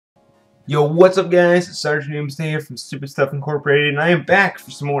Yo, what's up guys? It's SgtDoomsday here from Stupid Stuff Incorporated, and I am back for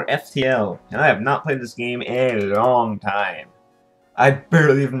some more FTL. And I have not played this game in a long time. I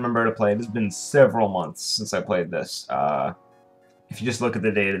barely even remember to play it. It's been several months since I played this. If you just look at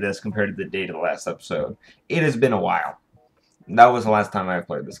the date of this compared to the date of the last episode, it has been a while. That was the last time I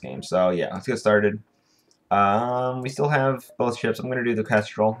played this game. So yeah, let's get started. We still have both ships. I'm going to do the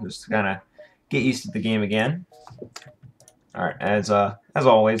Kestrel, just to kind of get used to the game again. Alright, as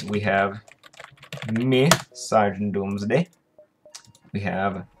always, we have me, SgtDoomsday. We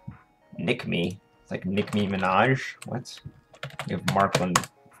have Nick Me. It's like Nick Me Minaj. What? We have Markland.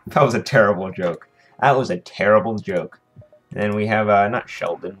 That was a terrible joke. That was a terrible joke. And then we have, not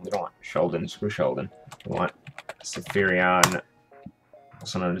Sheldon. We don't want Sheldon. Screw Sheldon. We want Saphirion,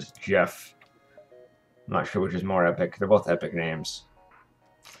 also known as Jeff. I'm not sure which is more epic. They're both epic names.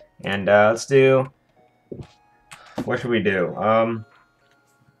 And, let's do... What should we do? The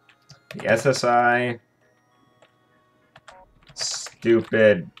SSI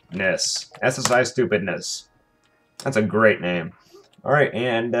Stupidness. SSI Stupidness. That's a great name. Alright,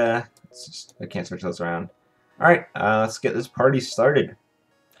 and I can't switch those around. Alright, let's get this party started.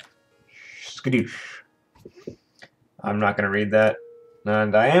 Skadoosh. I'm not going to read that.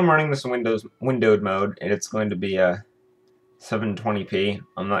 And I am running this in windowed mode, and it's going to be 720p.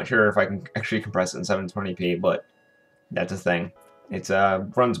 I'm not sure if I can actually compress it in 720p, but that's a thing. It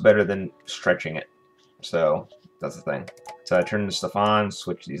runs better than stretching it. So, that's the thing. So, turn this stuff on,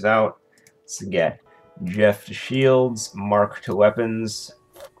 switch these out. Let's get Jeff to shields, Mark to weapons.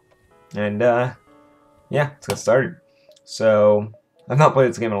 And, yeah, let's get started. So, I've not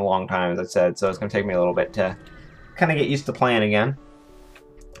played this game in a long time, as I said, so it's going to take me a little bit to kind of get used to playing again.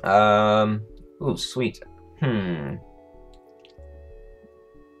 Ooh, sweet.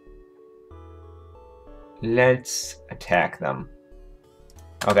 Let's attack them.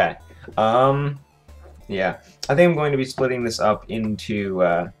 Okay. Yeah. I think I'm going to be splitting this up into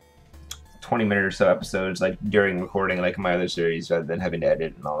 20-minute or so episodes, like during recording, like in my other series, rather than having to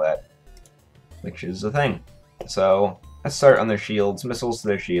edit and all that, which is the thing. So let's start on their shields, missiles to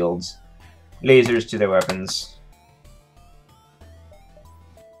their shields, lasers to their weapons.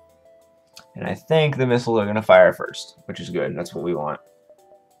 And I think the missiles are going to fire first, which is good. That's what we want.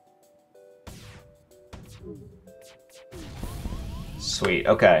 Sweet,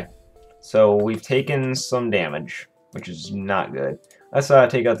 okay. So we've taken some damage, which is not good. Let's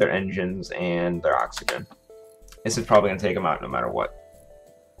take out their engines and their oxygen. This is probably going to take them out no matter what.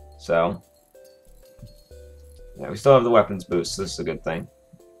 So, yeah, we still have the weapons boost, so this is a good thing.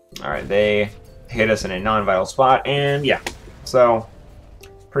 Alright, they hit us in a non-vital spot, and yeah. So,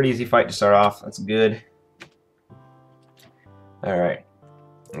 pretty easy fight to start off. That's good. Alright.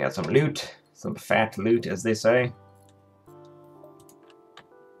 We got some loot. Some fat loot, as they say.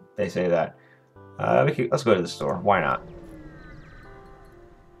 They say that. Let's go to the store. Why not?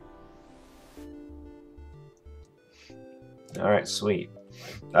 Alright, sweet.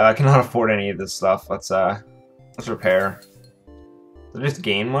 I cannot afford any of this stuff. Let's repair. Did I just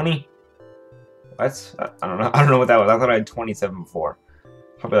gain money? What? I don't know. I don't know what that was. I thought I had 27 before.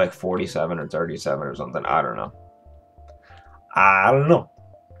 Probably like 47 or 37 or something. I don't know. I don't know.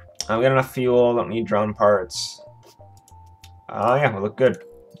 I've got enough fuel. Don't need drone parts. Oh yeah, we look good.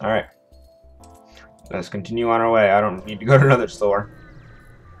 Alright. Let's continue on our way. I don't need to go to another store.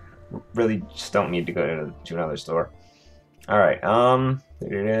 Really just don't need to go to another store. Alright,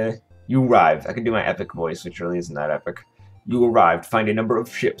 you arrived. I can do my epic voice, which really isn't that epic. You arrived. Find a number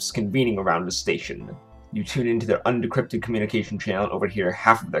of ships convening around the station. You tune into their undecrypted communication channel and overhear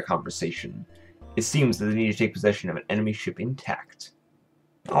half of their conversation. It seems that they need to take possession of an enemy ship intact.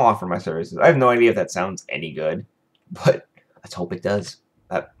 I'll offer my services. I have no idea if that sounds any good, but let's hope it does.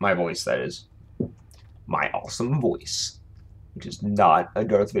 My voice, that is. My awesome voice. Which is not a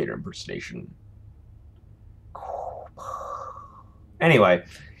Darth Vader impersonation. Anyway,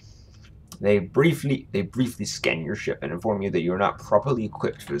 they briefly scan your ship and inform you that you are not properly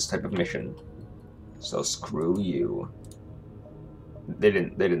equipped for this type of mission. So screw you. They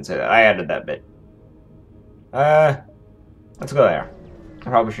didn't say that. I added that bit. Let's go there. I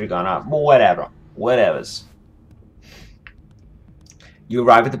probably should have gone up, but whatever. Whatevers. You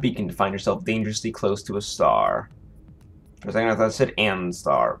arrive at the beacon to find yourself dangerously close to a star. For a second I thought it said "and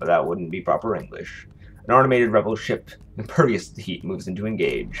star," but that wouldn't be proper English. An automated rebel ship, impervious to the heat, moves in to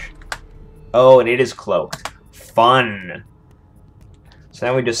engage. Oh, and it is cloaked. Fun! So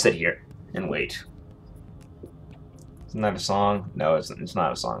now we just sit here and wait. Isn't that a song? No, it's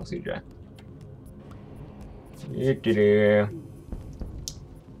not a song, CJ.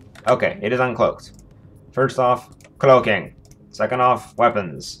 Okay, it is uncloaked. First off, cloaking. Second off,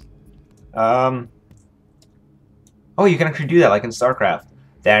 weapons. Oh, you can actually do that like in StarCraft.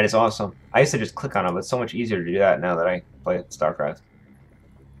 That is awesome. I used to just click on them. It's so much easier to do that now that I play StarCraft.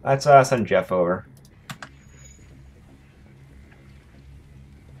 Let's send Jeff over.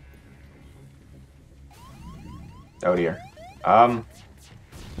 Oh dear. Alright,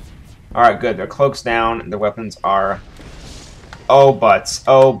 good. Their cloak's down, and their weapons are... Oh, butts.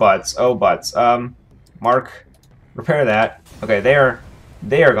 Oh, butts. Oh, butts. Mark, repair that. Okay,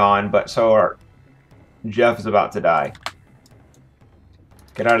 they are gone, but so are... Jeff is about to die.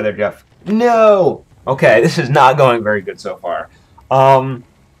 Get out of there, Jeff. No! Okay, this is not going very good so far.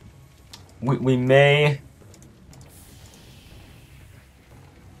 We may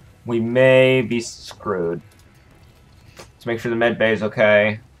be screwed. Let's make sure the med bay is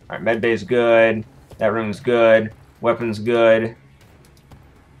okay. Alright, med bay is good. That room's good. Weapons good.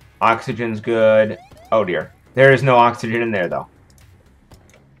 Oxygen's good. Oh dear. There is no oxygen in there though.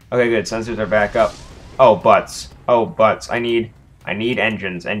 Okay, good. Sensors are back up. Oh, butts. Oh, butts. I need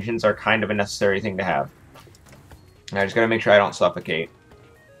engines. Engines are kind of a necessary thing to have. I just gotta make sure I don't suffocate.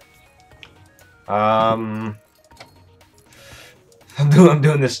 I'm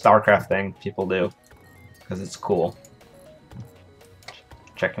doing this StarCraft thing people do. Because it's cool.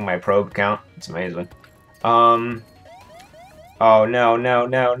 Checking my probe count. It's amazing. Oh, no, no,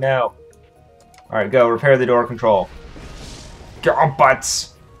 no, no. Alright, go. Repair the door control. Oh,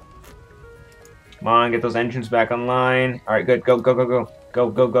 butts! Come on, get those engines back online. Alright, good. Go, go, go, go. Go,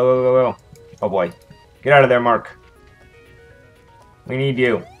 go, go, go, go, go. Oh, boy. Get out of there, Mark. We need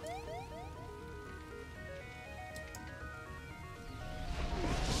you.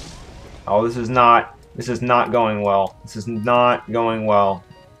 Oh, this is not going well. This is not going well.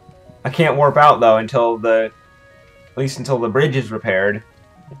 I can't warp out though until at least until the bridge is repaired.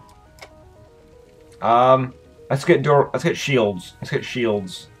 Let's get shields. Let's get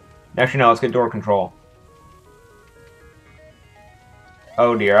shields. Actually, no, let's get door control.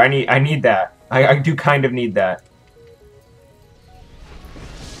 Oh dear, I need that. I do kind of need that.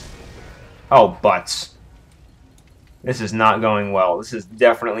 Oh, butts. This is not going well. This is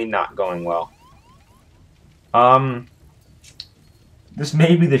definitely not going well. This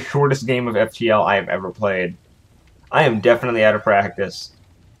may be the shortest game of FTL I have ever played. I am definitely out of practice.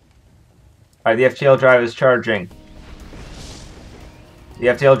 Alright, the FTL drive is charging. The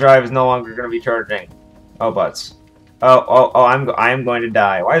FTL drive is no longer going to be charging. Oh, butts. Oh, I am going to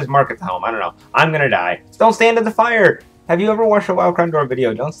die. Why is Mark at the helm? I don't know. I'm going to die. Don't stand in the fire! Have you ever watched a Wild Condor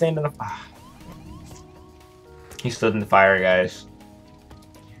video? Don't stand in the fire. He stood in the fire, guys.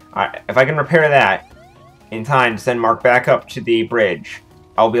 Alright, if I can repair that in time to send Mark back up to the bridge,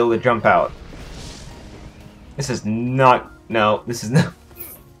 I'll be able to jump out. This is not... No, this is not...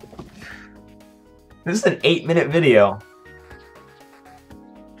 This is an 8-minute video.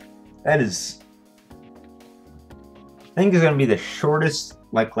 That is... I think it's going to be the shortest,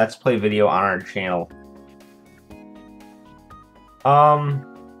 like, Let's Play video on our channel. You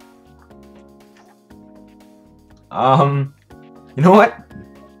know what?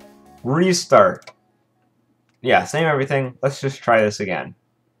 Restart. Yeah, same everything. Let's just try this again.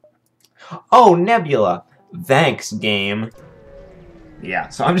 Oh, Nebula! Thanks, game. Yeah,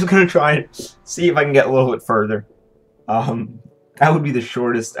 so I'm just gonna try and see if I can get a little bit further. That would be the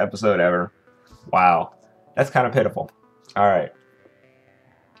shortest episode ever. Wow. That's kind of pitiful. Alright.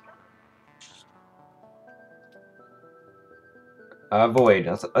 Avoid.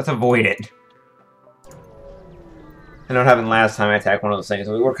 Let's avoid it. I know what happened last time I attacked one of those things.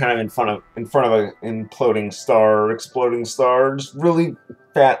 We were kind of in front of an imploding star, or exploding star, just really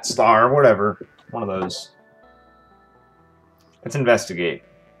fat star, whatever. One of those. Let's investigate.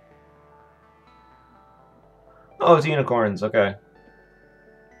 Oh, it's unicorns. Okay.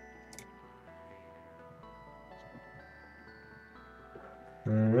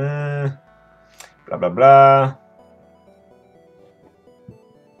 Blah blah blah.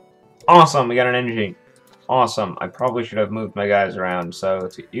 Awesome, we got an NG. Awesome. I probably should have moved my guys around. So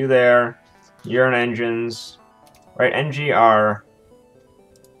let's get you there. You're in engines. Right, NG are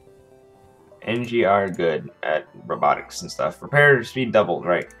good at robotics and stuff. Repair speed doubled,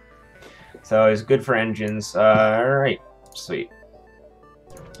 right. So it's good for engines. Alright. Sweet.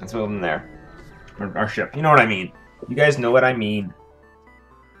 Let's move them there. Our ship. You know what I mean. You guys know what I mean.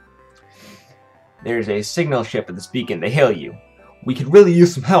 There's a signal ship at this beacon. They hail you. We could really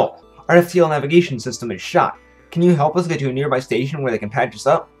use some help. Our FTL navigation system is shot. Can you help us get to a nearby station where they can patch us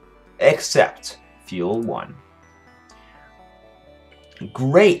up? Accept. Fuel 1.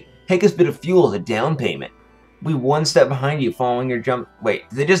 Great! Take this bit of fuel as a down payment. We'll be one step behind you following your jump... Wait,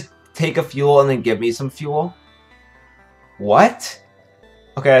 did they just take a fuel and then give me some fuel? What?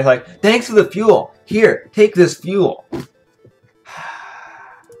 Okay, I was like, thanks for the fuel. Here, take this fuel. This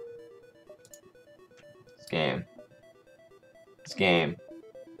game. This game.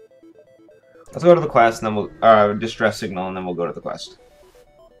 Let's go to the quest, and then we'll distress signal, and then we'll go to the quest.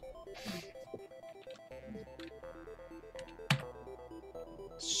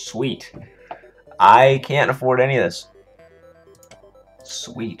 Sweet. I can't afford any of this.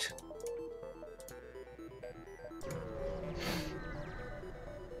 Sweet.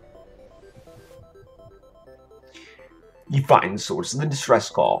 You find the source of the distress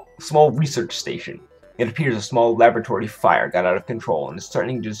call, a small research station. It appears a small laboratory fire got out of control and is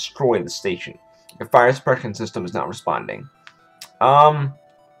starting to destroy the station. Your fire suppression system is not responding.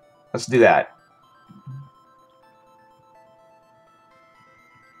 Let's do that.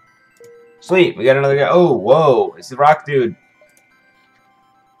 Sweet, we got another guy. Oh, whoa, it's the rock dude.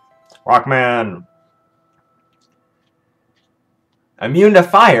 Rockman. Immune to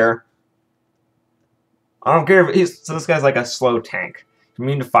fire? I don't care if he's... So this guy's like a slow tank.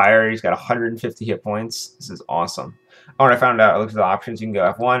 Immune to fire, he's got 150 hit points. This is awesome. Oh, and I found out, I looked at the options, you can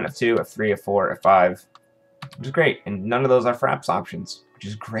go F1, F2, F3, F4, F5. Which is great. And none of those are fraps options, which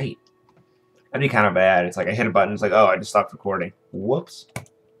is great. That'd be kind of bad. It's like I hit a button, it's like, oh, I just stopped recording. Whoops.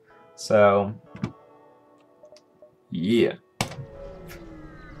 So, yeah.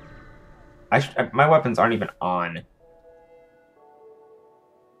 My weapons aren't even on.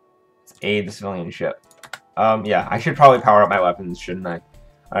 Let's aid the civilian ship. Yeah, I should probably power up my weapons, shouldn't I?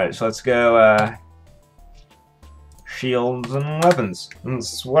 Alright, so let's go, shields and weapons. And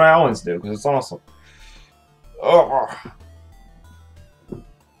this is what I always do, because it's awesome. Oh.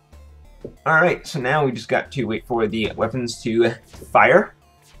 Alright, so now we just got to wait for the weapons to fire.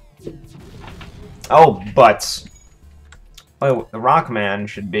 Oh, but... Oh, the Rockman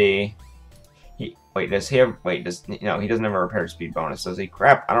should be... Wait, does he have... Wait, no, he doesn't have a repair speed bonus, does he?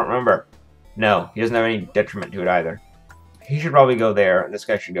 Crap, I don't remember. No, he doesn't have any detriment to it either. He should probably go there, and this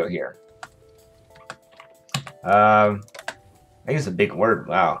guy should go here. I think it's a big word.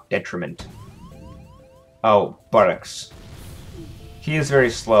 Wow, detriment. Oh, buttocks. He is very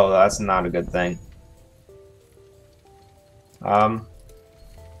slow, though. That's not a good thing.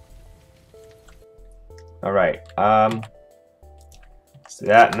 Alright, let's do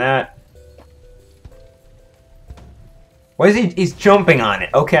that and that. What is he? He's jumping on it,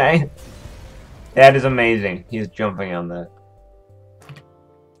 okay. That is amazing. He's jumping on that.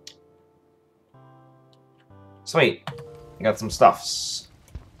 Sweet. I got some stuffs.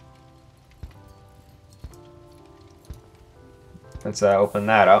 Let's open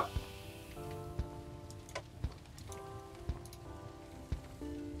that up.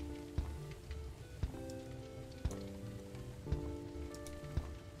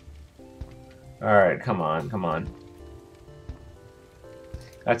 Alright, come on, come on.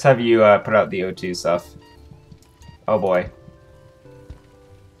 Let's have you put out the O2 stuff. Oh boy.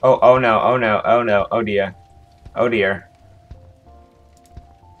 Oh no, oh no, oh no, oh dear. Oh dear.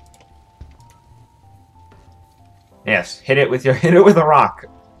 Yes, hit it with a rock.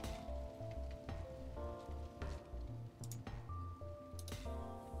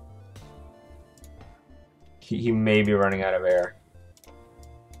 He may be running out of air.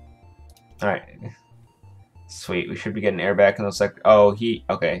 Alright. Sweet, we should be getting air back in those sec. Oh,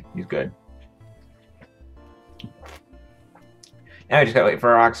 okay, he's good. Now we just gotta wait for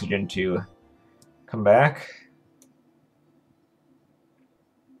our oxygen to come back.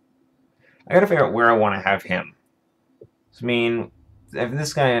 I gotta figure out where I want to have him. So, I mean, if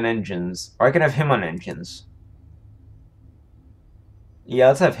this guy on engines, or I could have him on engines. Yeah,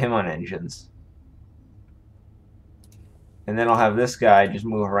 let's have him on engines. And then I'll have this guy just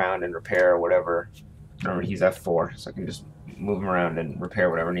move around and repair whatever. Remember, he's F4, so I can just move him around and repair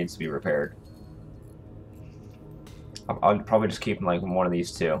whatever needs to be repaired. I'll probably just keep him like one of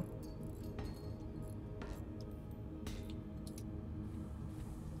these two.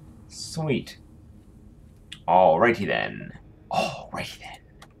 Sweet. Alrighty then. Alrighty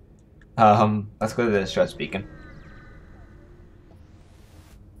then. Let's go to the distress beacon.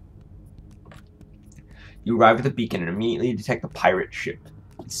 You arrive at the beacon and immediately detect a pirate ship.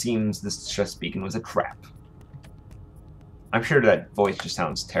 It seems this distress beacon was a trap. I'm sure that voice just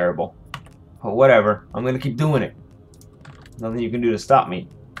sounds terrible. But whatever, I'm gonna keep doing it. Nothing you can do to stop me,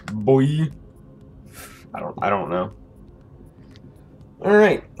 boy. I don't know.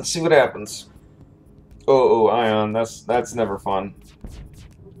 Alright, let's see what happens. Oh, Ion, that's never fun.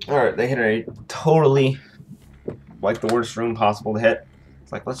 Alright, they hit a totally, like, the worst room possible to hit.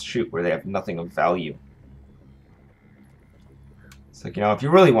 It's like, let's shoot where they have nothing of value. It's like, you know, if you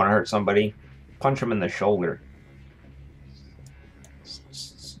really want to hurt somebody, punch them in the shoulder.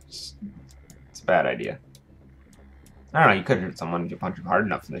 It's a bad idea. I don't know, you could hit someone if you punch him hard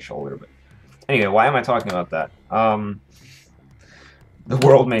enough in the shoulder, but... Anyway, why am I talking about that? The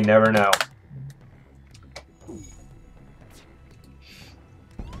world may never know.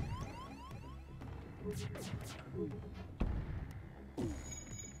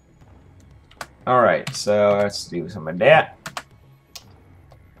 Alright, so let's do some of that.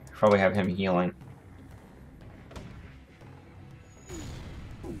 Probably have him healing.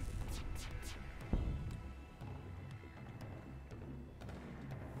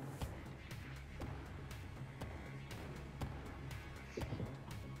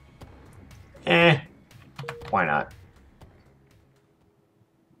 Why not?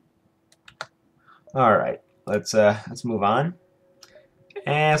 Alright, let's move on.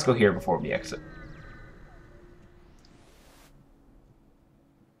 And let's go here before we exit.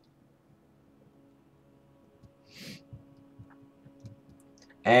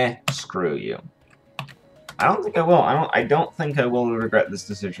 Screw you. I don't think I will. I don't think I will regret this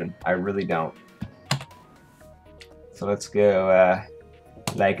decision. I really don't. So let's go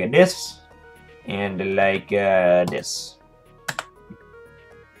like this and like this.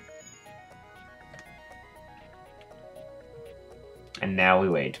 And now we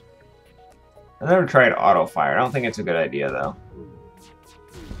wait. I've never tried auto fire. I don't think it's a good idea though.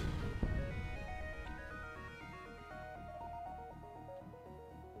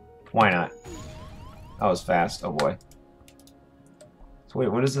 Why not? That was fast. Oh boy. So wait,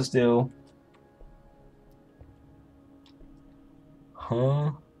 what does this do?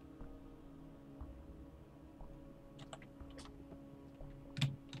 Huh?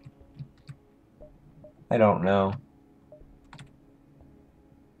 I don't know.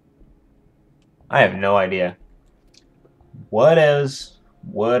 I have no idea. Whatevs.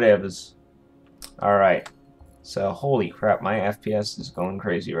 Alright. So, holy crap, my FPS is going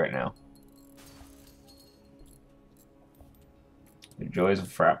crazy right now. The joys of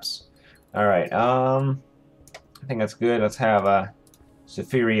fraps. Alright, I think that's good. Let's have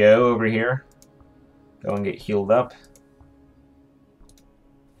Sephirio over here. Go and get healed up.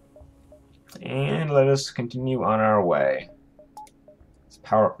 And let us continue on our way. Let's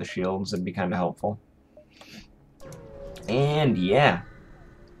power up the shields. That'd be kind of helpful. And yeah.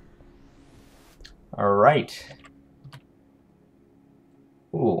 Alright.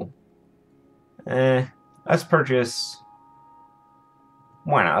 Ooh. Let's purchase...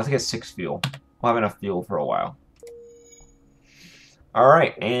 Why not? Let's get 6 fuel. We'll have enough fuel for a while.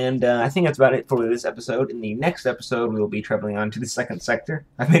 Alright, and I think that's about it for this episode. In the next episode, we will be traveling on to the second sector.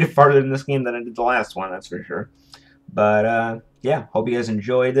 I've made it farther in this game than I did the last one, that's for sure. But, yeah, hope you guys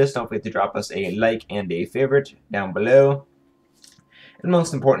enjoyed this. Don't forget to drop us a like and a favorite down below. And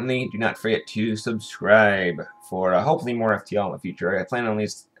most importantly, do not forget to subscribe for hopefully more FTL in the future. I plan on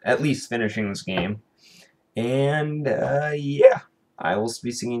at least finishing this game. And, yeah, I will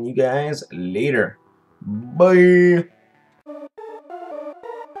be seeing you guys later. Bye!